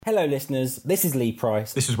Hello listeners, this is Lee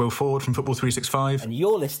Price. This is Will Ford from Football 365. And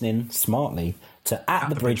you're listening, smartly, to At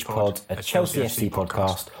the Bridge Pod, a Chelsea FC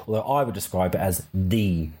podcast, although I would describe it as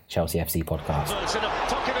the Chelsea FC podcast. It's in a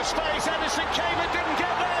pocket of space, Anderson came and didn't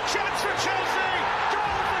get there, chance for Chelsea,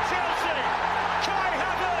 goal for Chelsea, Kai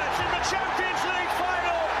Havertz in the Champions League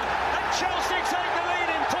final, and Chelsea take the lead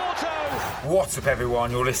in Porto. What's up everyone,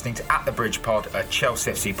 you're listening to At the Bridge Pod, a Chelsea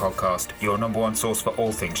FC podcast, your number one source for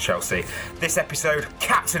all things Chelsea. This episode,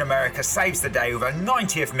 Captain America saves the day with a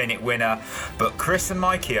 90th minute winner, but Chris and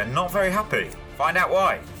Mikey are not very happy. Find out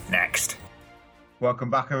why, next. Welcome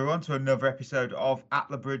back everyone to another episode of At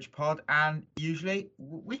the Bridge Pod, and usually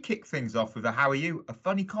we kick things off with a how are you, a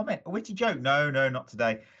funny comment, a witty joke. No, not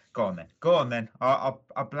today. Go on then. I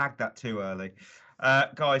blagged that too early.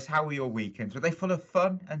 Guys, how were your weekends? Were they full of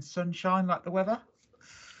fun and sunshine like the weather?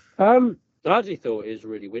 I actually thought it was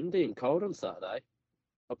really windy and cold on Saturday.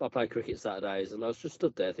 I play cricket Saturdays and I was just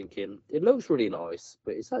stood there thinking, it looks really nice,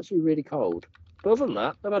 but it's actually really cold. But other than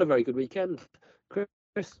that, I've had a very good weekend.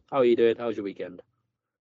 Chris, how are you doing? How was your weekend?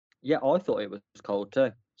 Yeah, I thought it was cold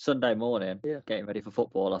too. Sunday morning, getting ready for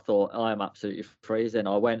football, I thought I am absolutely freezing.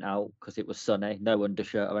 I went out because it was sunny, no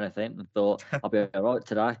undershirt or anything, and thought I'll be all right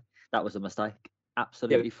today. That was a mistake.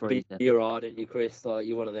 Absolutely freezing. You're hard, aren't you, Chris? Like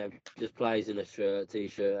you're one of them, just plays in a shirt,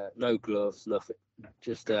 t-shirt, no gloves, nothing.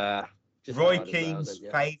 Just Roy Keane's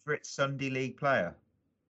favourite Sunday League player.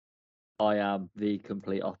 I am the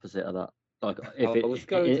complete opposite of that. Like, I was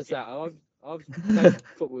going to say, I've played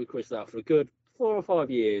football with Chris now for a good 4 or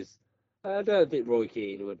 5 years. I don't think Roy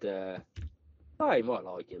Keane would. I might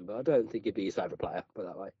like him, but I don't think he'd be his favourite player. Put it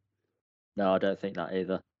that way. No, I don't think that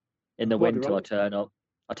either. In the winter, I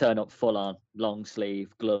turn up full on, long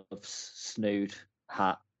sleeve, gloves, snood,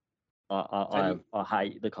 hat. I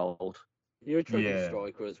hate the cold. You're a tricky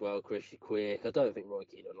striker as well, Chris. You're quick. I don't think Roy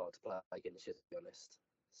Keane would like to play against you, to be honest.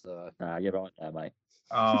 So. You're right there, mate.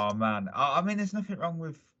 Oh man, I mean, there's nothing wrong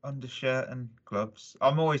with undershirt and gloves.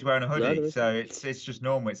 I'm always wearing a hoodie, so it's just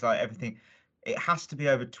normal. It's like everything. It has to be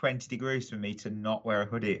over 20 degrees for me to not wear a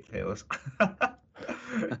hoodie. It feels.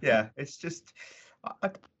 Yeah, it's just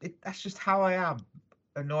that's just how I am.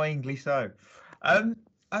 Annoyingly so.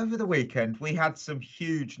 Over the weekend, we had some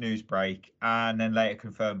huge news break, and then later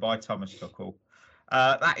confirmed by Thomas Tuchel.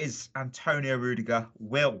 That is Antonio Rudiger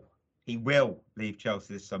will leave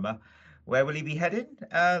Chelsea this summer. Where will he be heading?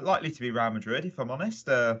 Likely to be Real Madrid, if I'm honest.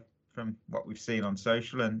 From what we've seen on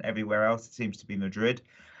social and everywhere else, it seems to be Madrid.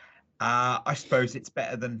 I suppose it's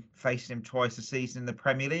better than facing him twice a season in the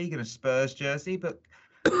Premier League in a Spurs jersey. But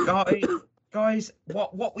guys,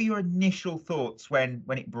 what were your initial thoughts when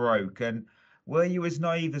it broke? And were you as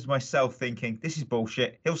naive as myself, thinking this is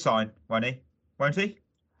bullshit? He'll sign, won't he?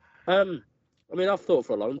 I mean, I've thought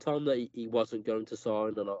for a long time that he wasn't going to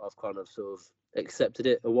sign, and I've kind of sort of accepted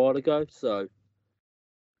it a while ago. So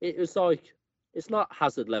it was like, it's not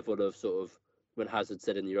Hazard level of sort of when Hazard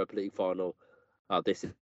said in the Europa League final, this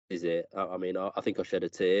is it. I mean, I think I shed a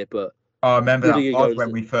tear, but I remember that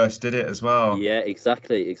when we first did it as well. Yeah,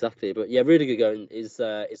 exactly. But yeah, Rudiger going is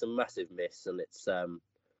a massive miss, and it's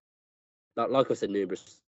like I said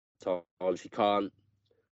numerous times, you can't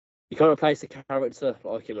replace a character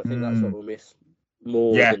like him. I think that's what we'll miss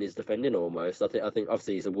more than his defending almost. I think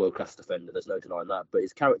obviously he's a world class defender. There's no denying that, but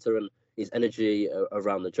his character and his energy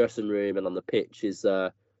around the dressing room and on the pitch is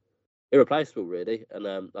irreplaceable, really. And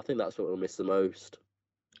I think that's what we'll miss the most.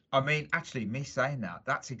 I mean, actually, me saying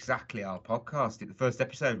that's exactly our podcast. The first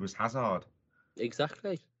episode was Hazard.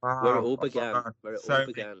 Exactly. Wow. Where it all began.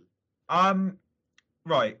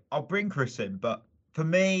 Right, I'll bring Chris in, but for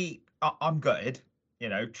me, I'm gutted,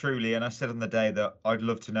 truly. And I said on the day that I'd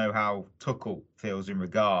love to know how Tuchel feels in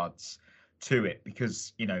regards to it,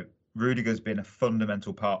 because, Rudiger's been a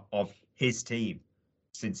fundamental part of his team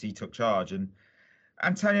since he took charge. And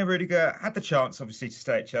Antonio Rudiger had the chance, obviously, to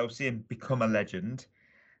stay at Chelsea and become a legend.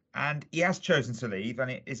 And he has chosen to leave, and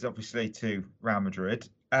it is obviously to Real Madrid.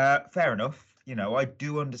 Fair enough. I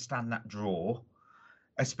do understand that draw,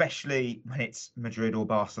 especially when it's Madrid or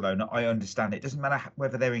Barcelona. I understand it. Doesn't matter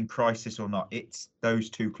whether they're in crisis or not. It's those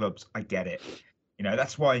two clubs. I get it.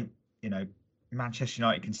 That's why, Manchester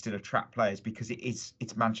United can still attract players, because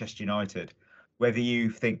it's Manchester United. Whether you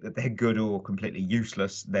think that they're good or completely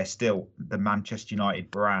useless, they're still the Manchester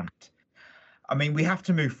United brand. I mean, we have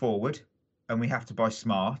to move forward. And we have to buy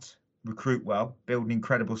smart, recruit well, build an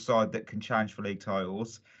incredible side that can challenge for league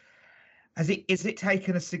titles. Is it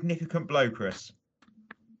taken a significant blow, Chris?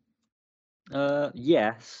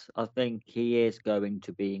 Yes, I think he is going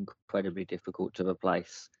to be incredibly difficult to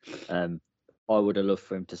replace. I would have loved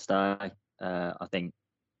for him to stay. I think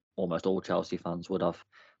almost all Chelsea fans would have.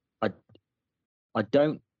 I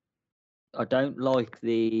don't I don't like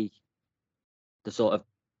the sort of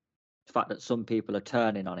fact that some people are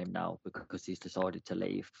turning on him now because he's decided to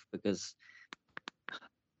leave. Because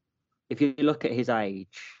if you look at his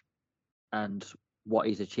age and what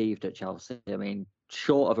he's achieved at Chelsea, I mean,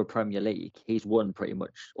 short of a Premier League, he's won pretty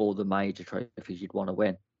much all the major trophies you'd want to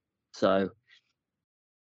win. So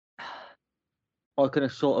I can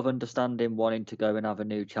sort of understand him wanting to go and have a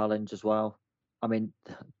new challenge as well. I mean,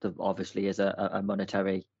 there obviously is a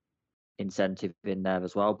monetary incentive in there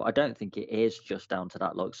as well, but I don't think it is just down to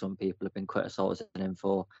that, like some people have been criticising him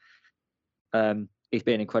for. He's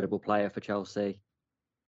been an incredible player for Chelsea.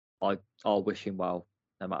 I'll wish him well,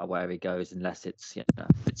 no matter where he goes, unless it's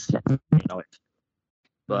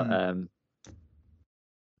But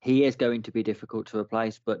he is going to be difficult to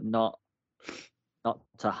replace, but not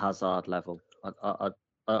to Hazard level.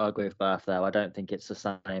 I agree with Berth there. I don't think it's the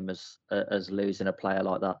same as losing a player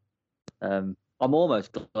like that. I'm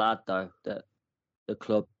almost glad though that the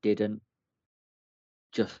club didn't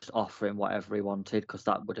just offer him whatever he wanted, because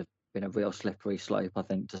that would have been a real slippery slope, I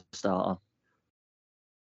think, to start on.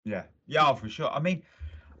 Yeah, for sure. I mean,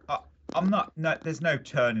 there's no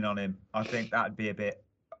turning on him. I think that'd be a bit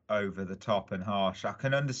over the top and harsh. I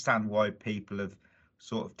can understand why people have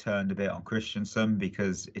sort of turned a bit on Christensen,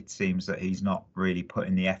 because it seems that he's not really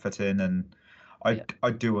putting the effort in, and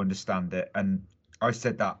I do understand it. And I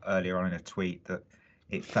said that earlier on in a tweet, that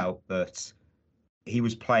it felt that he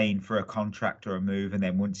was playing for a contract or a move, and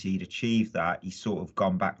then once he'd achieved that, he's sort of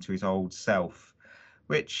gone back to his old self,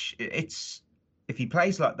 which if he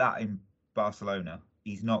plays like that in Barcelona,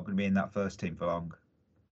 he's not going to be in that first team for long.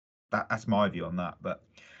 That's my view on that. But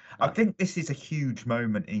I think this is a huge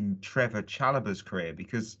moment in Trevor Chalobah's career,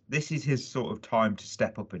 because this is his sort of time to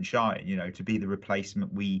step up and shine, to be the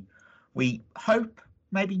replacement we hope,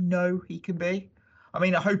 maybe know he can be. I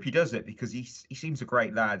mean, I hope he does it, because he seems a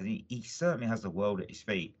great lad, and he certainly has the world at his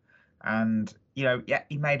feet. And,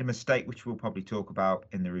 he made a mistake, which we'll probably talk about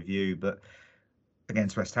in the review, but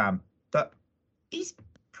against West Ham. But he's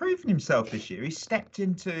proven himself this year. He's stepped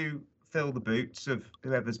in to fill the boots of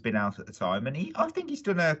whoever's been out at the time, and I think he's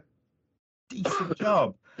done a decent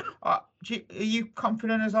job. Are you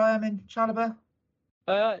confident as I am in Chalobah?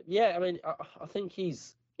 Yeah, I mean, I think he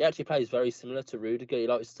actually plays very similar to Rudiger. He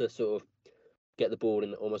likes to sort of get the ball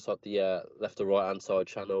in almost like the left or right hand side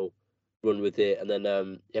channel, run with it, and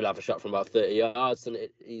then he'll have a shot from about 30 yards, and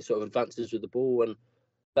he sort of advances with the ball, and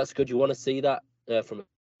that's good. You want to see that from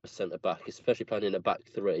a centre back, especially playing in a back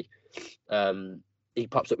three. He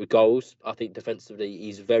pops up with goals. I think defensively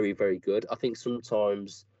he's very, very good. I think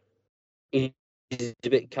sometimes he's a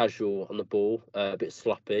bit casual on the ball, a bit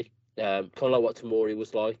sloppy, kind of like what Tomori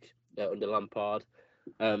was like under Lampard.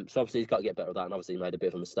 So obviously he's got to get better at that, and obviously he made a bit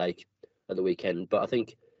of a mistake at the weekend. But I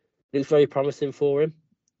think it looks very promising for him,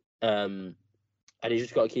 and he's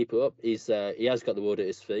just got to keep it up. He has got the world at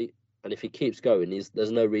his feet, and if he keeps going,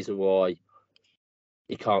 there's no reason why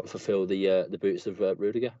he can't fulfil the boots of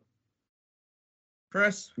Rudiger.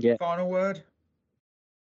 Chris, final word?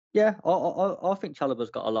 Yeah, I think Chalobah's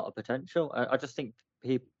got a lot of potential. I just think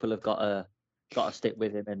people have got to stick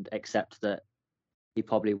with him and accept that he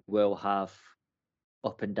probably will have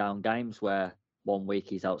up and down games where one week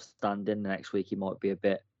he's outstanding, the next week he might be a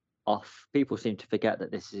bit off. People seem to forget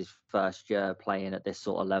that this is his first year playing at this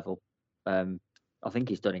sort of level. I think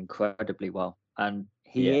he's done incredibly well, and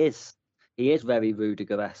he is very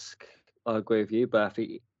Rudiger-esque. I agree with you, but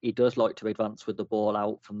he does like to advance with the ball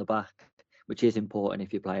out from the back, which is important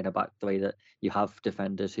if you're playing a back three, that you have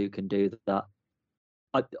defenders who can do that.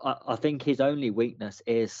 I think his only weakness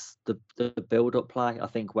is the build-up play. I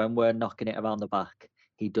think when we're knocking it around the back,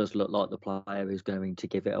 he does look like the player who's going to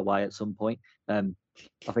give it away at some point. I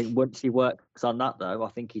think once he works on that, though, I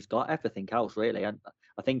think he's got everything else, really. And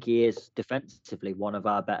I think he is defensively one of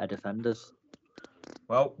our better defenders.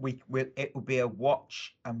 Well, it will be a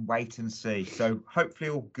watch and wait and see. So hopefully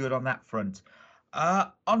all good on that front.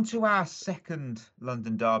 On to our second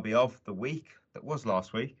London derby of the week, that was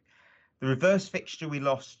last week. The reverse fixture, we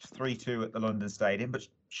lost 3-2 at the London Stadium, but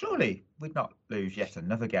surely we'd not lose yet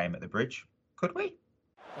another game at the Bridge, could we?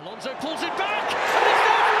 Alonso pulls it back, and it's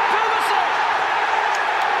there from Pulisic!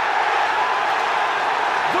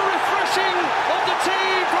 The refreshing of the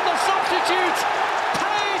team from the substitute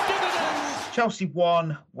pays dividends. Chelsea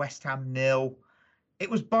 1, West Ham 0. It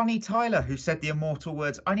was Bonnie Tyler who said the immortal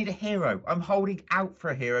words, "I need a hero. I'm holding out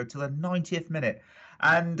for a hero till the 90th minute."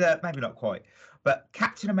 And maybe not quite, but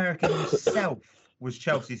Captain America himself was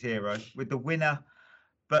Chelsea's hero with the winner.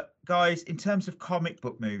 But guys, in terms of comic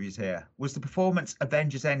book movies here, was the performance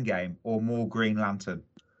Avengers Endgame or more Green Lantern?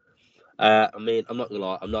 I mean, I'm not gonna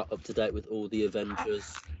lie, I'm not up to date with all the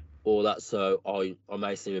Avengers all that. So I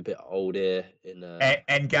may seem a bit old here.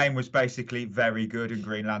 Endgame was basically very good, and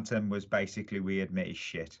Green Lantern was basically we admit is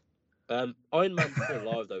shit. Iron Man's still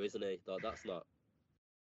alive though, isn't he? Like, that's not.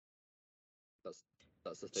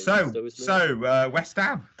 That's the thing. Still, isn't So West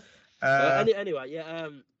Ham. Anyway, yeah.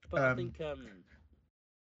 But I think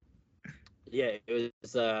yeah, it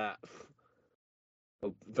was a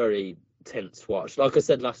very tense watch. Like I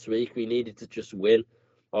said last week, we needed to just win.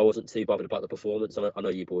 I wasn't too bothered about the performance. I know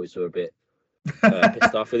you boys were a bit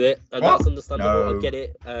pissed off with it, and that's understandable. No. I get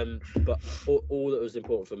it. But all that was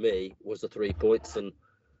important for me was the 3 points. And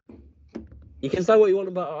you can say what you want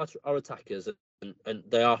about our attackers, and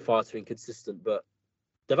they are far too inconsistent, but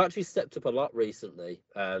they've actually stepped up a lot recently.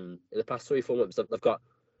 In the past 3-4 months, they've got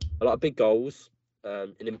a lot of big goals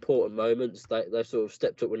in important moments. They've sort of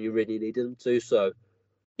stepped up when you really need them to. So,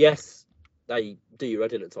 yes, they do your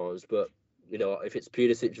head in at times, but you know, if it's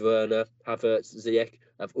Pulisic, Werner, Havertz, Ziyech,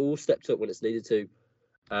 they've all stepped up when it's needed to.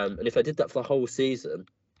 And if they did that for the whole season,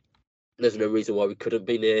 there's no reason why we couldn't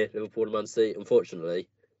be near Liverpool and Man City. Unfortunately,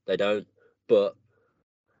 they don't. But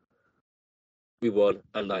we won,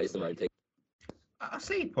 and that is the main thing. I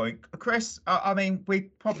see your point, Chris. I mean, we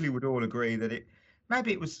probably would all agree that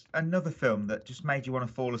maybe it was another film that just made you want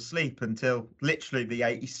to fall asleep until literally the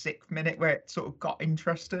 86th minute, where it sort of got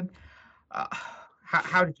interesting.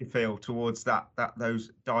 How did you feel towards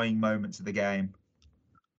those dying moments of the game?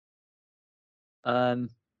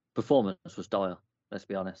 Performance was dire. Let's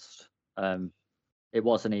be honest. It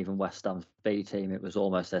wasn't even West Ham's B team. It was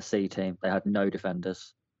almost their C team. They had no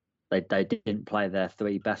defenders. They didn't play their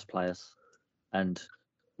 3 best players, and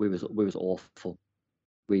we was awful.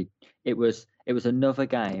 It was another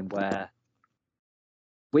game where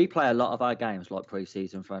we play a lot of our games like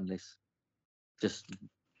pre-season friendlies. Just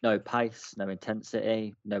no pace, no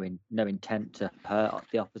intensity, no intent to hurt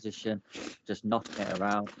the opposition, just knocking it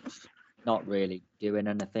around, not really doing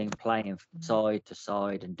anything, playing side to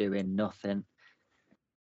side and doing nothing.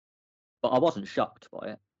 But I wasn't shocked by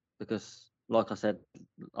it because, like I said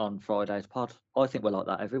on Friday's pod, I think we're like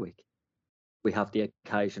that every week. We have the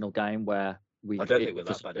occasional game where I don't think we're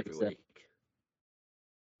that bad every week.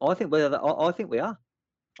 I think we are.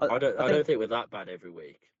 I don't think we're that bad every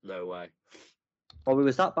week. No way. Well, we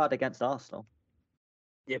was that bad against Arsenal.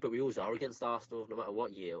 Yeah, but we always are against Arsenal, no matter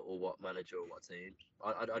what year or what manager or what team.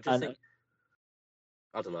 I just think.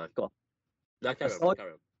 I don't know. Go on. No, carry on.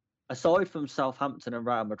 Aside from Southampton and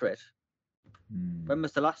Real Madrid, when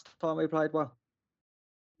was the last time we played well?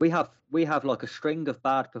 We have like a string of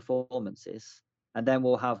bad performances, and then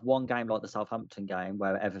we'll have one game like the Southampton game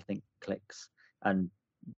where everything clicks and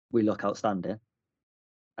we look outstanding.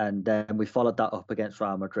 And then we followed that up against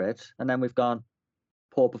Real Madrid, and then we've gone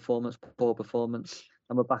poor performance,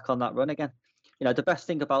 and we're back on that run again. You know, the best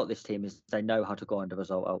thing about this team is they know how to grind a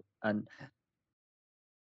result out, and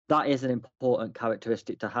that is an important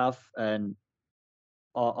characteristic to have. And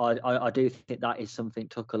I do think that is something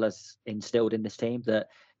Tuchel has instilled in this team, that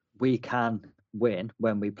we can win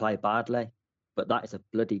when we play badly, but that is a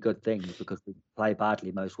bloody good thing because we play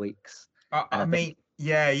badly most weeks. I mean,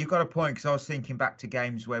 yeah, you've got a point, because I was thinking back to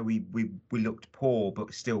games where we looked poor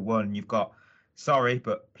but still won. You've got,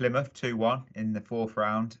 but Plymouth 2-1 in the 4th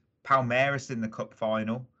round. Palmeiras in the cup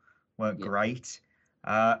final weren't great.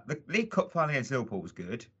 The League Cup final against Liverpool was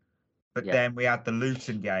good, but then we had the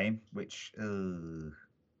Luton game, which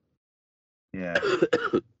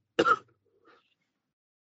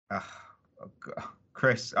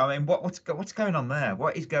Chris, I mean, what's going on there?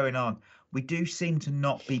 What is going on? We do seem to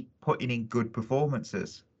not be putting in good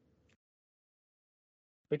performances.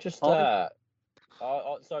 We just sorry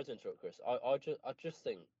to interrupt, Chris. I just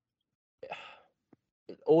think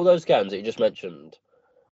all those games that you just mentioned,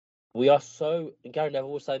 we are so, Gary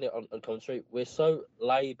Neville was saying it on commentary, we're so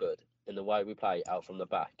laboured in the way we play out from the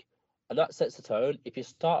back, and that sets the tone. If you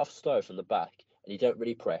start off slow from the back and you don't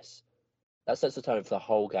really press, that sets the tone for the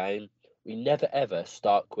whole game. We never ever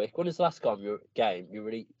start quick. When was the last game you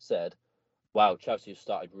really said, wow, Chelsea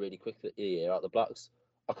started really quick here out the blocks?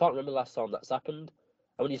 I can't remember the last time that's happened.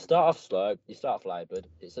 And when you start off slow, you start off laboured,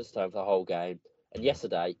 it sets the tone for the whole game. And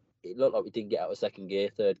yesterday, it looked like we didn't get out of second gear,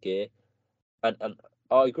 third gear. And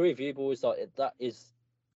I agree with you, boys. Like, that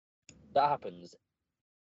happens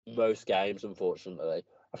most games, unfortunately.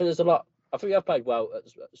 I think we have played well at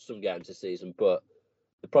some games this season, but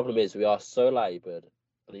the problem is we are so laboured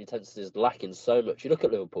and the intensity is lacking so much. You look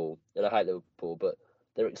at Liverpool, and I hate Liverpool, but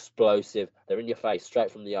they're explosive. They're in your face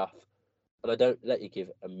straight from the off, and they don't let you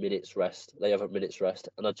give a minute's rest. They have a minute's rest,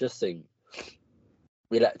 and I just think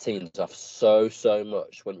we let teams off so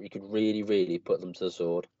much when we could really, really put them to the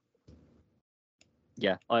sword.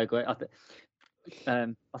 Yeah, I agree.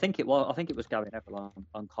 I think it was Gary Neville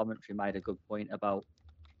on commentary made a good point about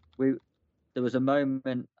there was a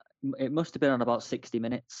moment, it must have been on about 60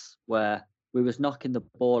 minutes, where we was knocking the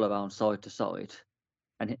ball around side to side,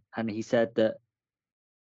 and he said that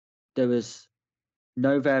there was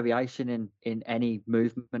no variation in any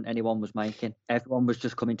movement anyone was making. Everyone was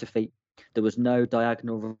just coming to feet. There was no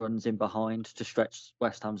diagonal runs in behind to stretch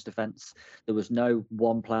West Ham's defence. There was no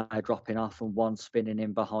one player dropping off and one spinning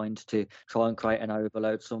in behind to try and create an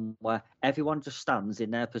overload somewhere. Everyone just stands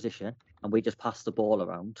in their position and we just pass the ball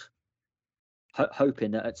around,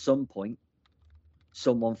 hoping that at some point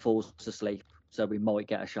someone falls asleep so we might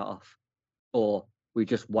get a shot off, or we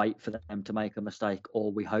just wait for them to make a mistake,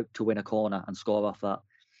 or we hope to win a corner and score off that.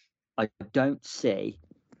 I don't see,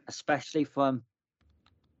 especially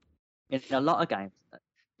in a lot of games,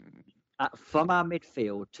 from our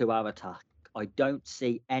midfield to our attack, I don't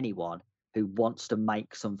see anyone who wants to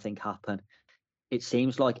make something happen. It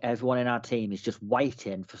seems like everyone in our team is just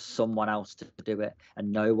waiting for someone else to do it,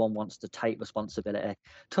 and no one wants to take responsibility.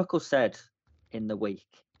 Tuchel said in the week,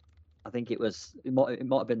 I think it might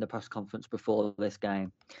have been the press conference before this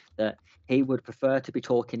game, that he would prefer to be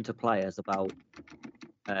talking to players about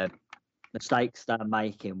mistakes they're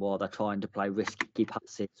making while they're trying to play risky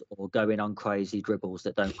passes or going on crazy dribbles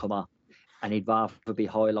that don't come up. And he'd rather be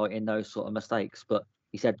highlighting those sort of mistakes. But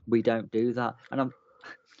he said, we don't do that. And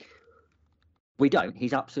we don't.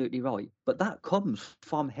 He's absolutely right. But that comes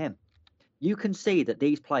from him. You can see that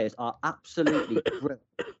these players are absolutely drilled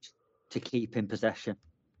to keep in possession.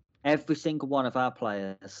 Every single one of our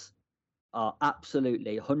players are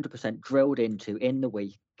absolutely 100% drilled into in the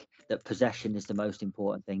week that possession is the most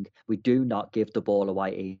important thing. We do not give the ball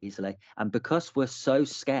away easily. And because we're so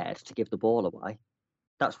scared to give the ball away,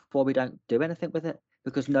 that's why we don't do anything with it,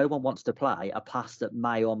 because no one wants to play a pass that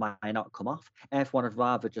may or may not come off. Everyone would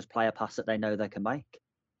rather just play a pass that they know they can make.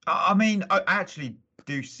 I mean, I actually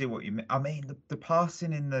do see what you mean. I mean, the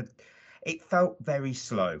passing it felt very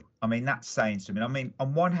slow. I mean, that's saying something. I mean,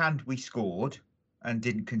 on one hand, we scored and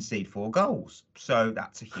didn't concede 4 goals. So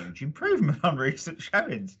that's a huge improvement on recent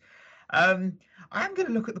showings. I am going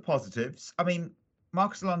to look at the positives. I mean,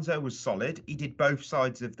 Marcos Alonso was solid. He did both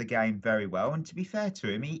sides of the game very well. And to be fair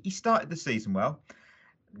to him, he started the season well.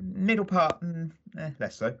 Middle part,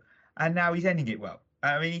 less so. And now he's ending it well.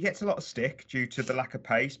 I mean, he gets a lot of stick due to the lack of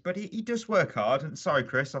pace, but he does work hard. And sorry,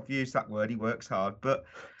 Chris, I've used that word. He works hard. But,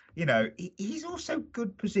 you know, he's also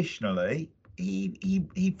good positionally.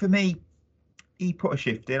 He for me, he put a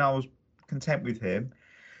shift in. I was content with him.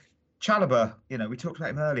 Chalobah, you know, we talked about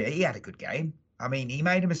him earlier. He had a good game. I mean, he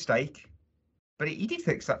made a mistake, but he did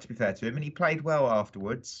fix that, to be fair to him, and he played well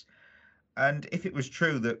afterwards. And if it was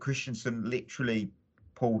true that Christensen literally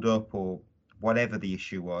pulled up or whatever the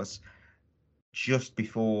issue was, just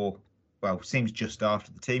before, well, seems just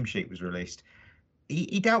after the team sheet was released,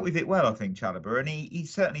 he dealt with it well, I think, Chalobah, and he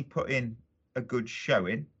certainly put in a good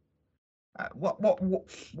showing.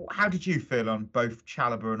 How did you feel on both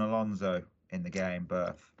Chalobah and Alonso in the game,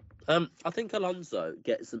 Berth? I think Alonso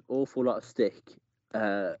gets an awful lot of stick,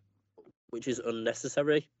 which is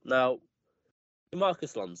unnecessary. Now,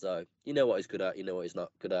 Marcos Alonso, you know what he's good at, you know what he's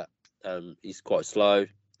not good at. He's quite slow.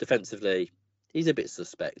 Defensively, he's a bit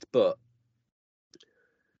suspect, but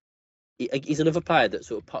he's another player that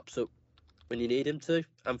sort of pops up when you need him to.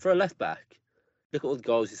 And for a left-back, look at all the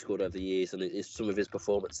goals he scored over the years and some of his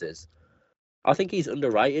performances. I think he's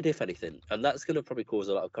underrated, if anything, and that's going to probably cause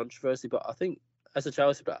a lot of controversy, but I think as a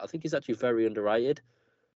Chelsea player, I think he's actually very underrated.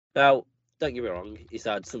 Now, don't get me wrong, he's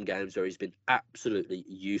had some games where he's been absolutely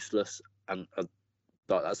useless, and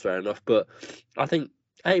that's fair enough. But I think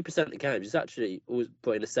 80% of the games he's actually always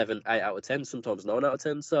putting a 7, 8 out of 10, sometimes 9 out of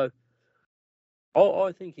 10. So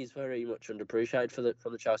I think he's very much underappreciated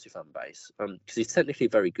from the Chelsea fan base, because he's technically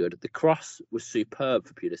very good. The cross was superb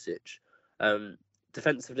for Pulisic.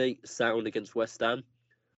 Defensively, sound against West Ham.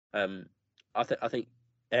 I think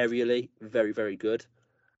aerially, very, very good.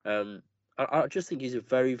 I just think he's a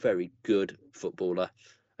very, very good footballer.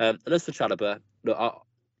 And as for Chalobah, look,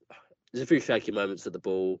 there's a few shaky moments at the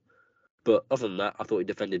ball, but other than that, I thought he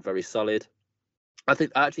defended very solid. I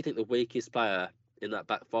actually think the weakest player in that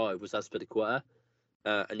back five was Azpilicueta,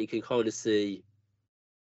 and you can kind of see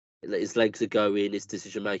that his legs are going, his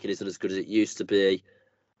decision making isn't as good as it used to be.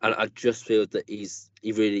 And I just feel that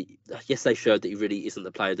yes, they showed that he really isn't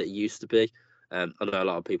the player that he used to be. I know a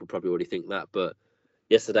lot of people probably already think that, but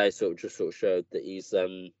yesterday sort of showed that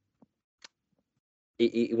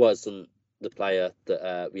he wasn't the player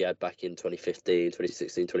that we had back in 2015,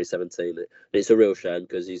 2016, 2017. And it's a real shame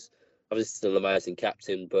because he's obviously still an amazing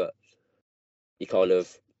captain, but you kind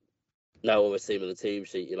of now when we see him on the team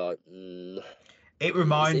sheet, you're like, It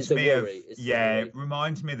reminds it's a me of worry. it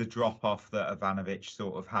reminds me of the drop off that Ivanovic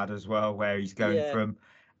sort of had as well, where he's going from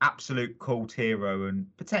absolute cult hero and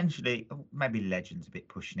potentially maybe legend's a bit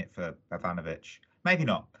pushing it for Ivanovic, maybe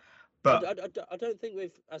not, but I don't think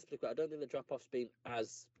I don't think the drop off's been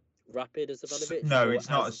as rapid as Ivanovic. no, it's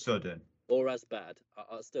not as sudden or as bad.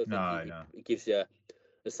 I still think he gives you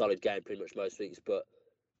a solid game pretty much most weeks, but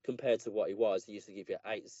compared to what he was, he used to give you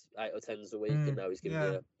eight or tens a week, and now he's giving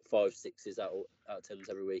you 5, 6s out of tens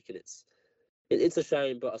every week, and it's a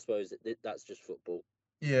shame, but I suppose that's just football.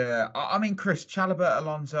 Yeah, I mean, Chris, Chalobah,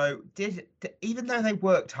 Alonso, did even though they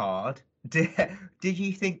worked hard, did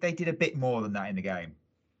you think they did a bit more than that in the game?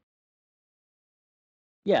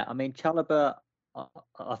 Yeah, I mean, Chalobah,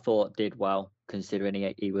 I thought did well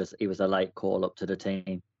considering he was a late call up to the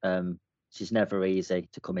team. It's never easy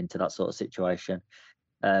to come into that sort of situation.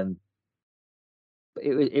 It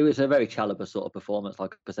was a very Chalobah sort of performance.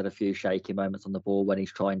 Like I said, a few shaky moments on the ball when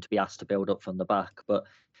he's trying to be asked to build up from the back, but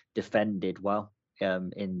defended well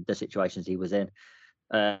in the situations he was in.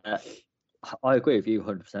 I agree with you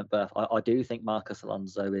 100%, Beth. I do think Marcos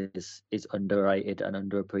Alonso is underrated and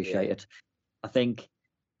underappreciated. Yeah. I think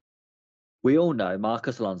we all know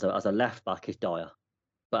Marcos Alonso as a left back is dire,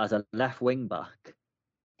 but as a left wing back,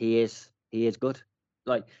 he is good.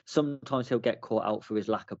 Like sometimes he'll get caught out for his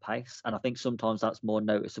lack of pace, and I think sometimes that's more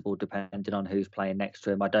noticeable depending on who's playing next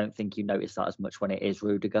to him. I don't think you notice that as much when it is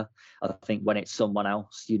Rudiger. I think when it's someone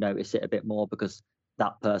else, you notice it a bit more because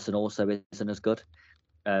that person also isn't as good.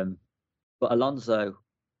 But Alonso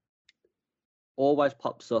always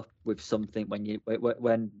pops up with something when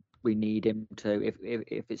we need him to.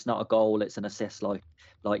 If it's not a goal, it's an assist. Like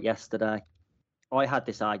yesterday, I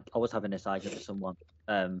was having this argument with someone.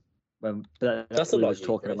 When that's we was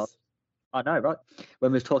talking about, I know, right?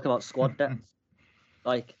 When we was talking about squad depth,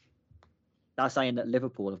 like they're saying that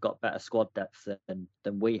Liverpool have got better squad depth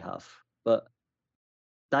than we have, but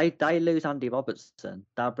they lose Andy Robertson.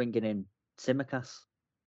 They're bringing in Tsimikas.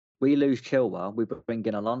 We lose Chilwell. We bring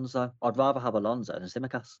in Alonso. I'd rather have Alonso than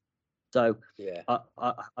Tsimikas. So yeah,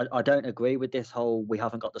 I don't agree with this whole we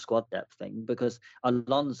haven't got the squad depth thing because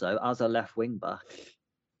Alonso as a left wing back,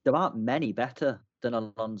 there aren't many better than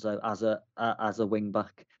Alonso as a wing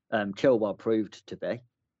back. Chilwell proved to be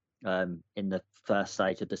in the first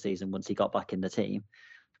stage of the season once he got back in the team.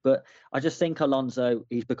 But I just think Alonso,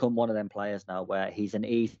 he's become one of them players now where he's an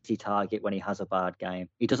easy target when he has a bad game.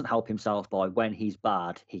 He doesn't help himself by when he's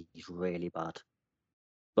bad, he's really bad.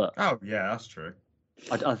 But oh yeah, that's true.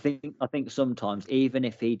 I think sometimes even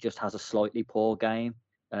if he just has a slightly poor game,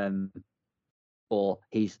 or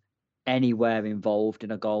he's anywhere involved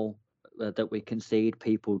in a goal that we concede,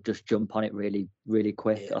 people just jump on it really, really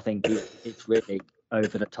quick. Yeah. I think it's really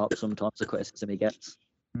over the top sometimes, the criticism he gets.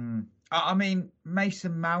 I mean,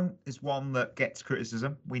 Mason Mount is one that gets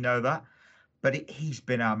criticism. We know that, but he's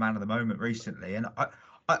been our man of the moment recently, and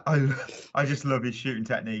I just love his shooting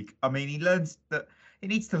technique. I mean, he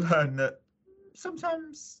needs to learn that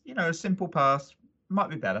sometimes a simple pass might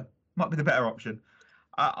be better, might be the better option.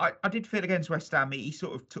 I did feel against West Ham, he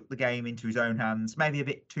sort of took the game into his own hands, maybe a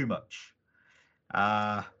bit too much.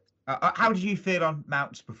 How did you feel on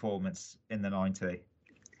Mount's performance in the 90?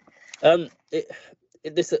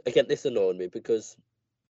 This annoyed me because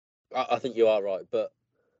I think you are right, but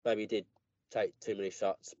maybe he did take too many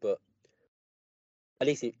shots, but at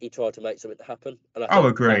least he tried to make something happen. And I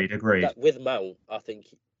think agreed. That with Mount, I think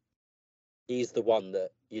he's the one that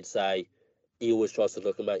you'd say he always tries to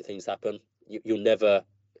look and make things happen. You'll never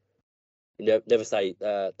say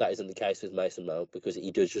that isn't the case with Mason Mount because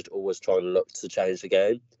he does just always try and look to change the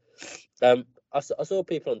game. I saw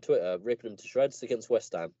people on Twitter ripping him to shreds against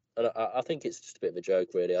West Ham, and I think it's just a bit of a joke,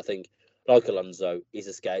 really. I think, like Alonso, he's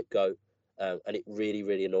a scapegoat, and it really,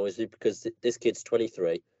 really annoys me because this kid's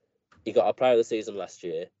 23. He got our player of the season last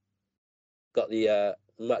year, got the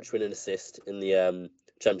match-winning assist in the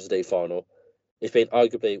Champions League final. He's been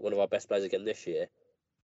arguably one of our best players again this year.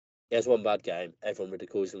 He has one bad game. Everyone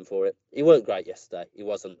ridicules him for it. He weren't great yesterday. He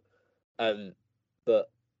wasn't. But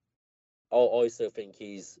I still think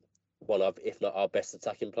he's one of, if not our best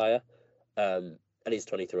attacking player. And he's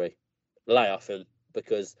 23. Lay off him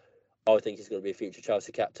because I think he's going to be a future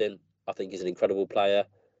Chelsea captain. I think he's an incredible player.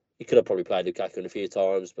 He could have probably played Lukaku in a few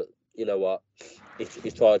times, but you know what?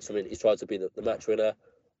 He's tried something. He's tried to be the match winner.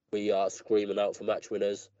 We are screaming out for match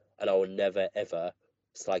winners, and I will never, ever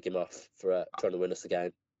slag him off for trying to win us a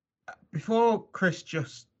game. Before Chris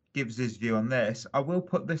just gives his view on this, I will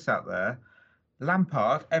put this out there.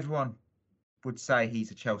 Lampard, everyone would say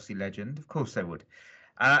he's a Chelsea legend. Of course they would.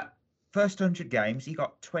 First 100 games, he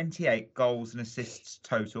got 28 goals and assists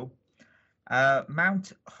total.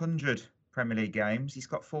 Mount 100 Premier League games. He's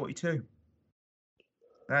got 42.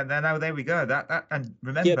 There we go. And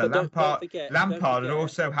remember, Lampard had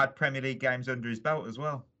also had Premier League games under his belt as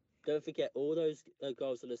well. Don't forget all those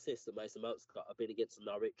goals and assists that Mason Mount's got have been against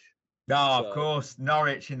Norwich. Of course,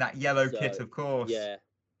 Norwich in that yellow kit, of course. Yeah.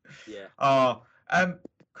 Oh,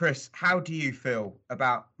 Chris, how do you feel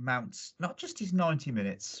about Mount's, not just his 90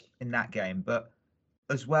 minutes in that game, but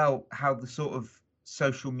as well how the sort of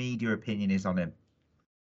social media opinion is on him?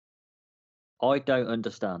 I don't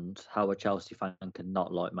understand how a Chelsea fan can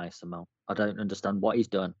not like Mason Mount. I don't understand what he's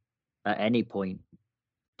done at any point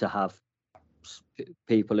to have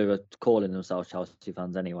people who are calling themselves Chelsea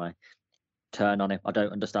fans anyway turn on him. I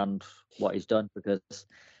don't understand what he's done, because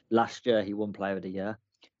last year he won Player of the Year.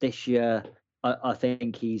 This year, I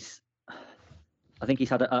think he's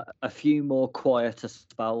had a few more quieter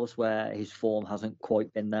spells where his form hasn't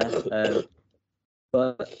quite been there.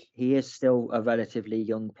 But he is still a relatively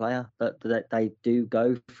young player. That they do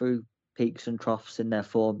go through peaks and troughs in their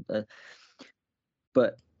form.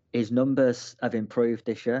 But his numbers have improved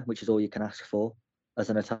this year, which is all you can ask for as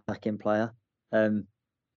an attacking player.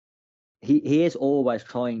 He is always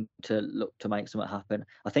trying to look to make something happen.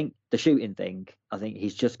 I think the shooting thing, I think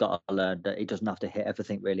he's just got to learn that he doesn't have to hit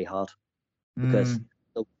everything really hard. Because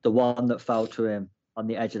the one that fell to him on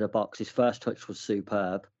the edge of the box, his first touch was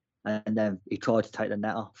superb. And then he tried to take the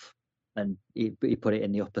net off and he put it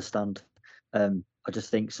in the upper stand. I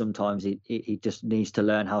just think sometimes he just needs to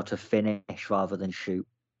learn how to finish rather than shoot,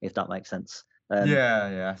 if that makes sense.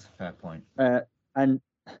 Yeah, that's a fair point. And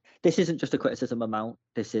this isn't just a criticism of Mount.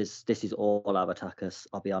 This is all our attackers,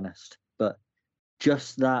 I'll be honest. But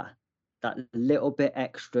just that little bit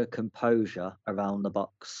extra composure around the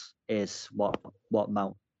box is what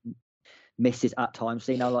Mount misses at times.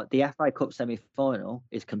 See, now, like the FA Cup semi-final,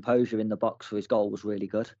 his composure in the box for his goal was really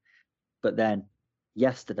good. But then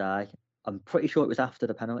yesterday, I'm pretty sure it was after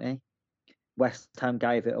the penalty, West Ham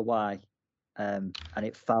gave it away, and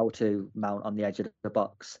it fell to Mount on the edge of the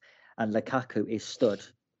box. And Lukaku is stood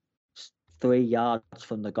 3 yards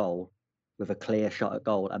from the goal with a clear shot at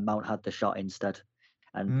goal, and Mount had the shot instead.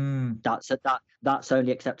 And that's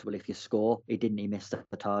only acceptable if you score. He missed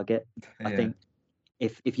the target. Yeah. I think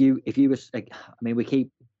if you was, I mean, we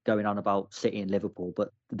keep going on about City and Liverpool,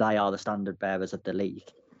 but they are the standard bearers of the league.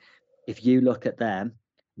 If you look at them,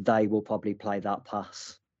 they will probably play that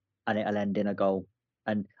pass and it'll end in a goal.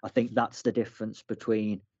 And I think that's the difference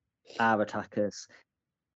between our attackers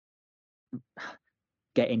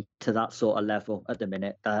getting to that sort of level at the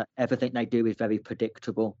minute. Everything they do is very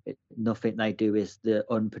predictable. Nothing they do is the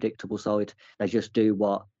unpredictable side. They just do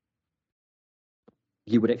what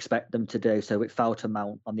you would expect them to do. So it fell to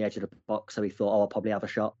Mount on the edge of the box, so he thought, I'll probably have a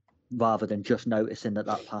shot, rather than just noticing that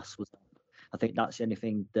pass was there. I think that's the only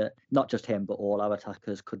thing that not just him, but all our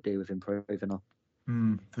attackers could do with improving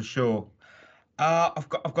on. For sure. I've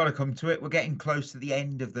got to come to it. We're getting close to the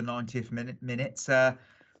end of the 90th minutes.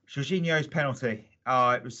 Jorginho's penalty.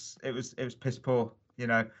 It was piss poor. You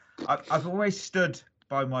know, I've always stood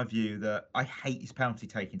by my view that I hate his penalty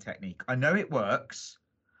taking technique. I know it works.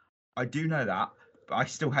 I do know that, but I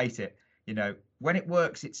still hate it. You know, when it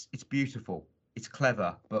works, it's beautiful. It's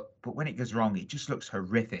clever, but when it goes wrong, it just looks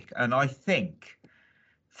horrific. And I think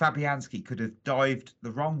Fabianski could have dived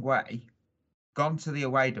the wrong way, gone to the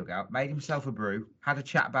away dugout, made himself a brew, had a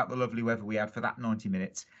chat about the lovely weather we had for that 90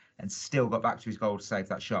 minutes, and still got back to his goal to save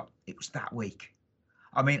that shot. It was that weak.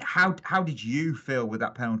 I mean, how did you feel with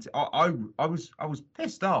that penalty? I was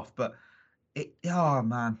pissed off, but oh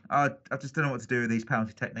man, I just don't know what to do with these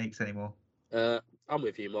penalty techniques anymore. I'm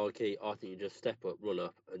with you, Mikey. I think you just step up, run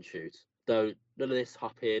up, and shoot. None of this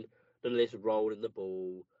hopping, none of this rolling the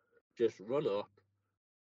ball. Just run up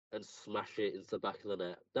and smash it into the back of the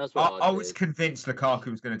net. That's what I was convinced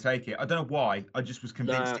Lukaku was going to take it. I don't know why. I just was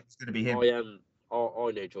convinced it was going to be him. I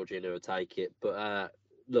knew Jorginho would take it, but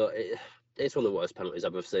look, it's one of the worst penalties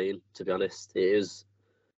I've ever seen. To be honest, it is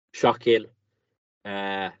shocking.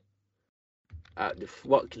 What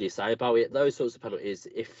can you say about it? Those sorts of penalties,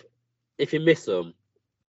 if you miss them,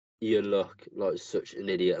 you look like such an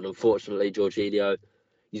idiot. And unfortunately, Jorginho,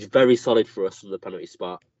 he's very solid for us from the penalty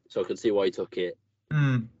spot, so I can see why he took it.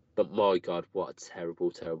 But my God, what a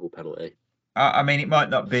terrible, terrible penalty. I mean, it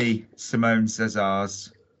might not be Simone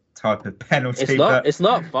Cesar's type of penalty. It's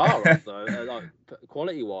not far off, though. Like,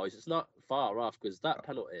 quality-wise, it's not far off, because that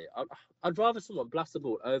penalty, I'd rather someone blast the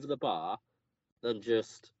ball over the bar than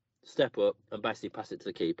just step up and basically pass it to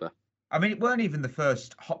the keeper. I mean, it weren't even the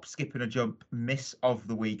first hop, skip and a jump miss of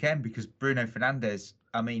the weekend, because Bruno Fernandes,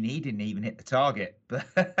 I mean, he didn't even hit the target, but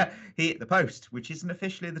he hit the post, which isn't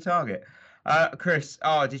officially the target. Chris,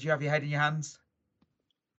 did you have your head in your hands?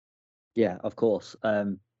 Yeah, of course.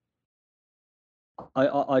 I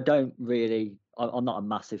don't really. I'm not a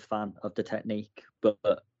massive fan of the technique,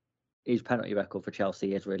 but his penalty record for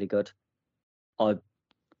Chelsea is really good. I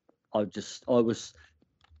was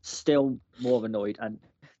still more annoyed, and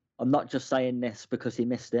I'm not just saying this because he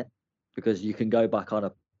missed it, because you can go back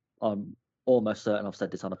on I'm almost certain I've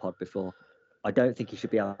said this on a pod before. I don't think he should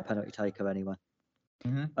be our penalty taker anyway.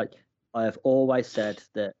 Mm-hmm. Like, I have always said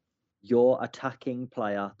that your attacking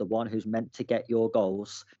player, the one who's meant to get your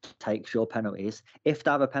goals, takes your penalties. If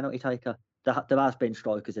they have a penalty taker, there has been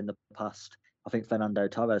strikers in the past. I think Fernando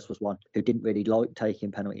Torres was one who didn't really like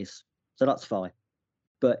taking penalties, so that's fine.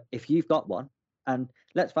 But if you've got one, and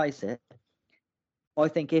let's face it, I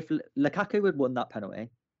think if Lukaku had won that penalty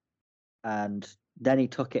and then he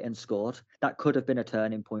took it and scored, that could have been a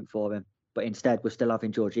turning point for him. But instead, we're still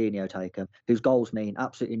having Jorginho take him, whose goals mean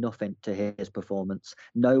absolutely nothing to his performance.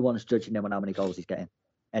 No one's judging him on how many goals he's getting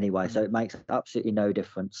anyway, so it makes absolutely no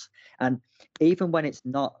difference. And even when it's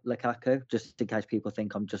not Lukaku, just in case people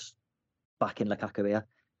think I'm just backing Lukaku here,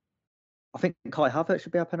 I think Kai Havertz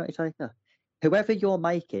should be our penalty taker. Whoever you're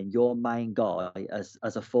making your main guy as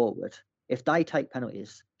a forward, if they take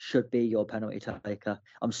penalties, should be your penalty taker.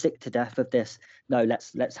 I'm sick to death of this. No,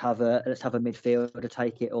 let's have a midfielder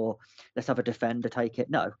take it, or let's have a defender take it.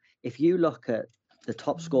 No, if you look at the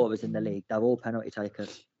top scorers in the league, they're all penalty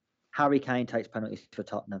takers. Harry Kane takes penalties for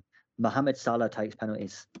Tottenham. Mohamed Salah takes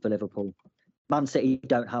penalties for Liverpool. Man City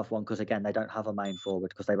don't have one because, again, they don't have a main forward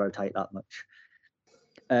because they rotate that much.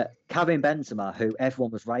 Karim Benzema, who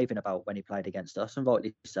everyone was raving about when he played against us, and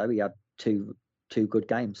rightly so, he had two good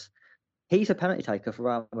games. He's a penalty taker for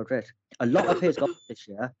Real Madrid. A lot of his goals this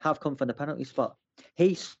year have come from the penalty spot.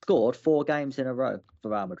 He scored 4 games in a row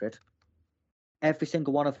for Real Madrid. Every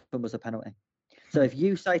single one of them was a penalty. So if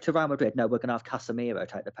you say to Real Madrid, no, we're going to have Casemiro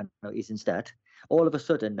take the penalties instead, all of a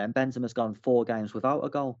sudden, then Benzema's gone 4 games without a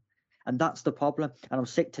goal. And that's the problem. And I'm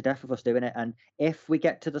sick to death of us doing it. And if we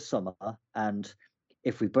get to the summer and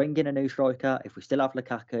if we bring in a new striker, if we still have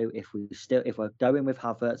Lukaku, if we're going with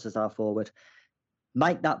Havertz as our forward,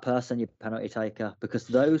 make that person your penalty taker, because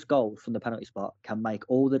those goals from the penalty spot can make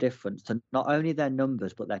all the difference to not only their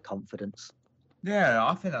numbers but their confidence. Yeah,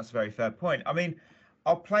 I think that's a very fair point. I mean,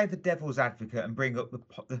 I'll play the devil's advocate and bring up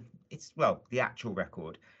the actual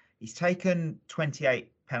record. He's taken 28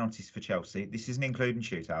 penalties for Chelsea. This isn't including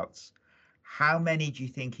shootouts. How many do you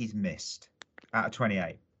think he's missed out of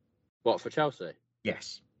 28? What, for Chelsea?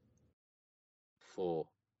 Yes. 4.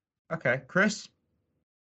 Okay, Chris?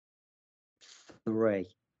 3.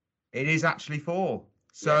 It is actually 4.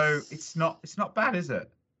 So Yes. it's not bad, is it?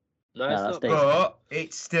 No, No, it's that's not. decent. But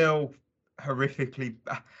it's still horrifically.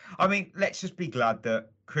 I mean, let's just be glad that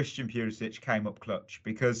Christian Pulisic came up clutch,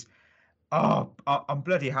 because I'm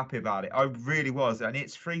bloody happy about it. I really was, and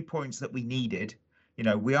it's 3 points that we needed. You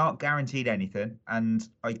know, we aren't guaranteed anything, and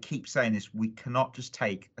I keep saying this: we cannot just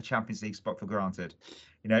take a Champions League spot for granted.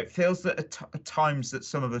 You know, it feels that at times that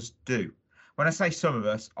some of us do. When I say some of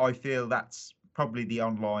us, I feel that's probably the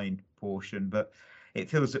online portion, but it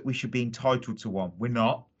feels that we should be entitled to one. We're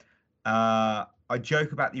not. I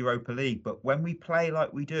joke about the Europa League, but when we play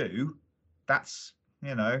like we do, that's,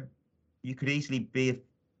 you could easily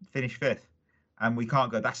finish 5th, and we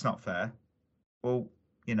can't go, that's not fair. Well,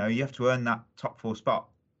 you have to earn that top 4 spot.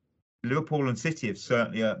 Liverpool and City have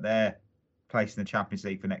certainly earned their place in the Champions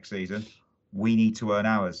League for next season. We need to earn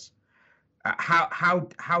ours.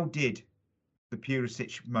 How did the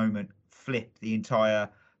Pulisic moment flip the entire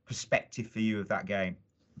perspective for you of that game?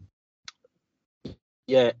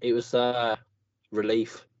 Yeah, it was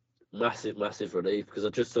relief, massive relief, because I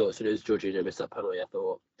just thought as soon as Jorginho missed that penalty, I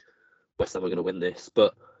thought West Ham are going to win this.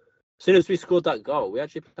 But as soon as we scored that goal, we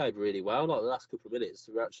actually played really well. Like the last couple of minutes,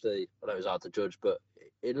 I know it was hard to judge, but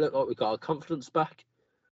it looked like we got our confidence back.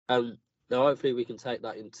 Now hopefully we can take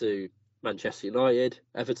that into Manchester United,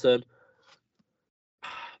 Everton.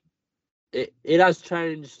 It has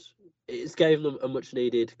changed. It's given them a much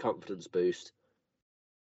needed confidence boost.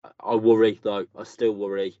 I worry though. I still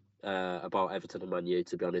worry about Everton and Man U,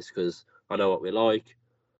 to be honest, because I know what we like.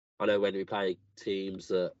 I know when we play teams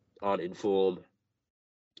that aren't in form,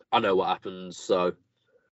 I know what happens. So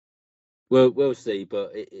we'll see.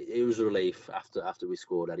 But it was a relief after we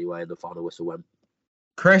scored anyway, and the final whistle went.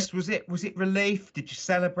 Chris, was it relief? Did you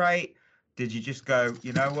celebrate? Did you just go,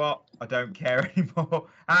 you know what? I don't care anymore.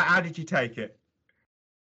 How did you take it?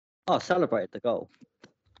 I celebrated the goal,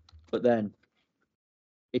 but then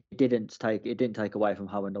it didn't take away from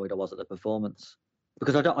how annoyed I was at the performance.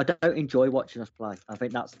 because I don't enjoy watching us play. I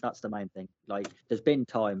think that's the main thing. Like, there's been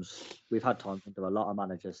times we've had times under a lot of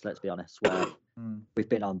managers. Let's be honest, where we've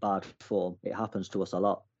been on bad form. It happens to us a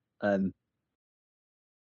lot.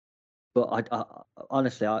 But I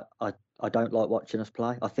honestly, I don't like watching us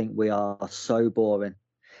play. I think we are so boring.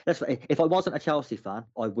 If I wasn't a Chelsea fan,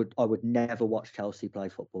 I would never watch Chelsea play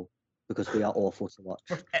football because we are awful to watch.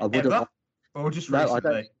 I would have, or just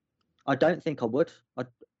recently. I don't think I would.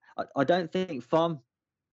 I don't think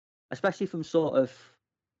especially from sort of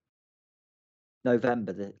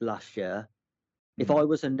November last year. If I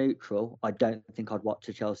was a neutral, I don't think I'd watch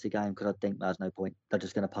a Chelsea game because I'd think there's no point. They're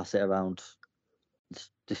just going to pass it around.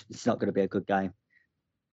 It's not going to be a good game.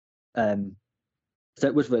 So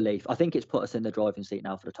it was relief. I think it's put us in the driving seat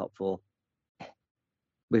now for the top 4.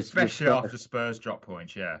 Especially after Spurs drop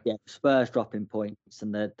points, yeah. Yeah, Spurs dropping points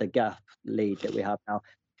and the gap lead that we have now.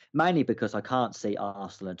 Mainly because I can't see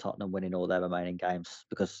Arsenal and Tottenham winning all their remaining games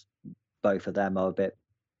because both of them are a bit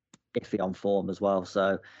iffy on form as well.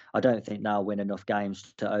 So I don't think they'll win enough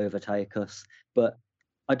games to overtake us. But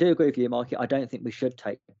I do agree with you, Mikey. I don't think we should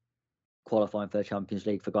take qualifying for the Champions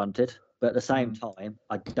League for granted. But at the same time,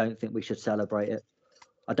 I don't think we should celebrate it.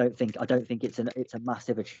 I don't think it's a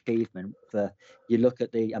massive achievement. For you look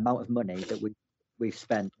at the amount of money that we've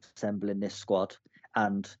spent assembling this squad,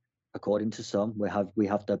 and according to some, we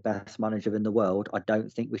have the best manager in the world. I don't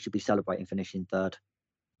think we should be celebrating finishing 3rd.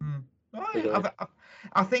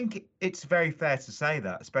 I think it's very fair to say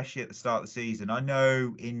that, especially at the start of the season. I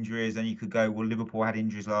know injuries, and you could go, well, Liverpool had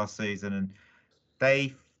injuries last season, and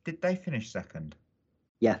did they finish 2nd?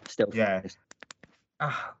 Yeah, still. Yeah.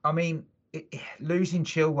 I mean, losing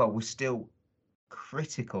Chilwell was still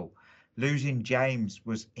critical. Losing James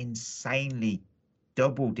was insanely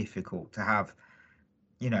double difficult to have.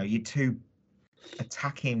 Your 2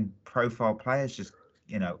 attacking profile players just,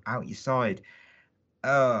 out your side.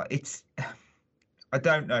 It's, I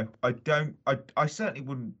don't know. I certainly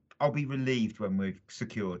wouldn't. I'll be relieved when we've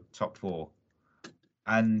secured top 4.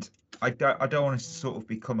 And I don't want us to sort of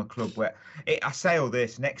become a club where I say all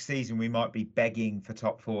this. Next season we might be begging for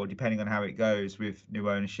top 4, depending on how it goes with new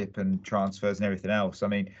ownership and transfers and everything else. I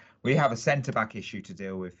mean, we have a centre back issue to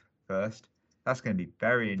deal with first. That's going to be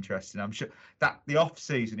very interesting. I'm sure that the off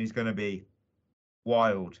season is going to be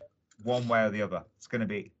wild, one way or the other. It's going to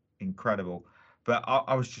be incredible. But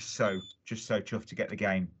I was just so chuffed to get the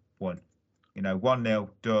game won. 1-0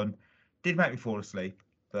 done. Did make me fall asleep.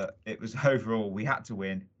 But it was overall, we had to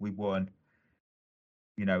win. We won.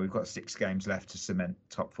 We've got 6 games left to cement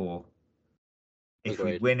top 4. If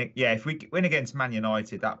we win against Man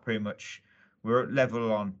United, that pretty much we're at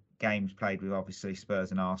level on games played with obviously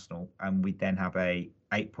Spurs and Arsenal, and we then have a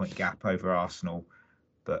 8-point gap over Arsenal,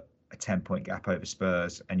 but a 10-point gap over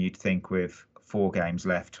Spurs. And you'd think with 4 games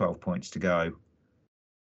left, 12 points to go.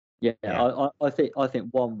 Yeah. I think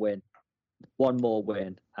one more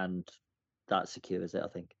win, and that secures it, I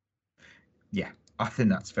think. Yeah, I think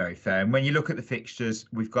that's very fair. And when you look at the fixtures,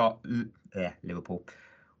 we've got Liverpool.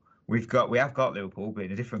 We have got Liverpool, but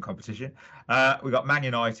in a different competition. We've got Man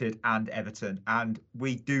United and Everton. And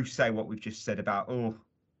we do say what we've just said about,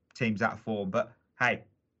 teams out of form. But, hey,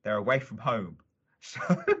 they're away from home. So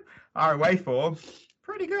our away form,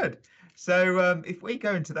 pretty good. So if we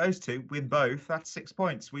go into those 2, win both, that's 6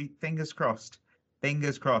 points. Fingers crossed.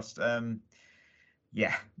 Fingers crossed.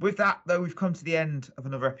 Yeah, with that, though, we've come to the end of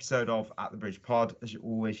another episode of At the Bridge Pod. As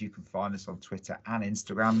always, you can find us on Twitter and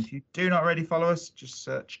Instagram. If you do not already follow us, just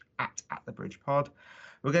search at the Bridge Pod.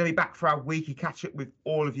 We're going to be back for our weekly catch-up with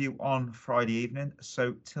all of you on Friday evening.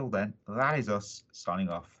 So till then, that is us signing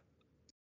off.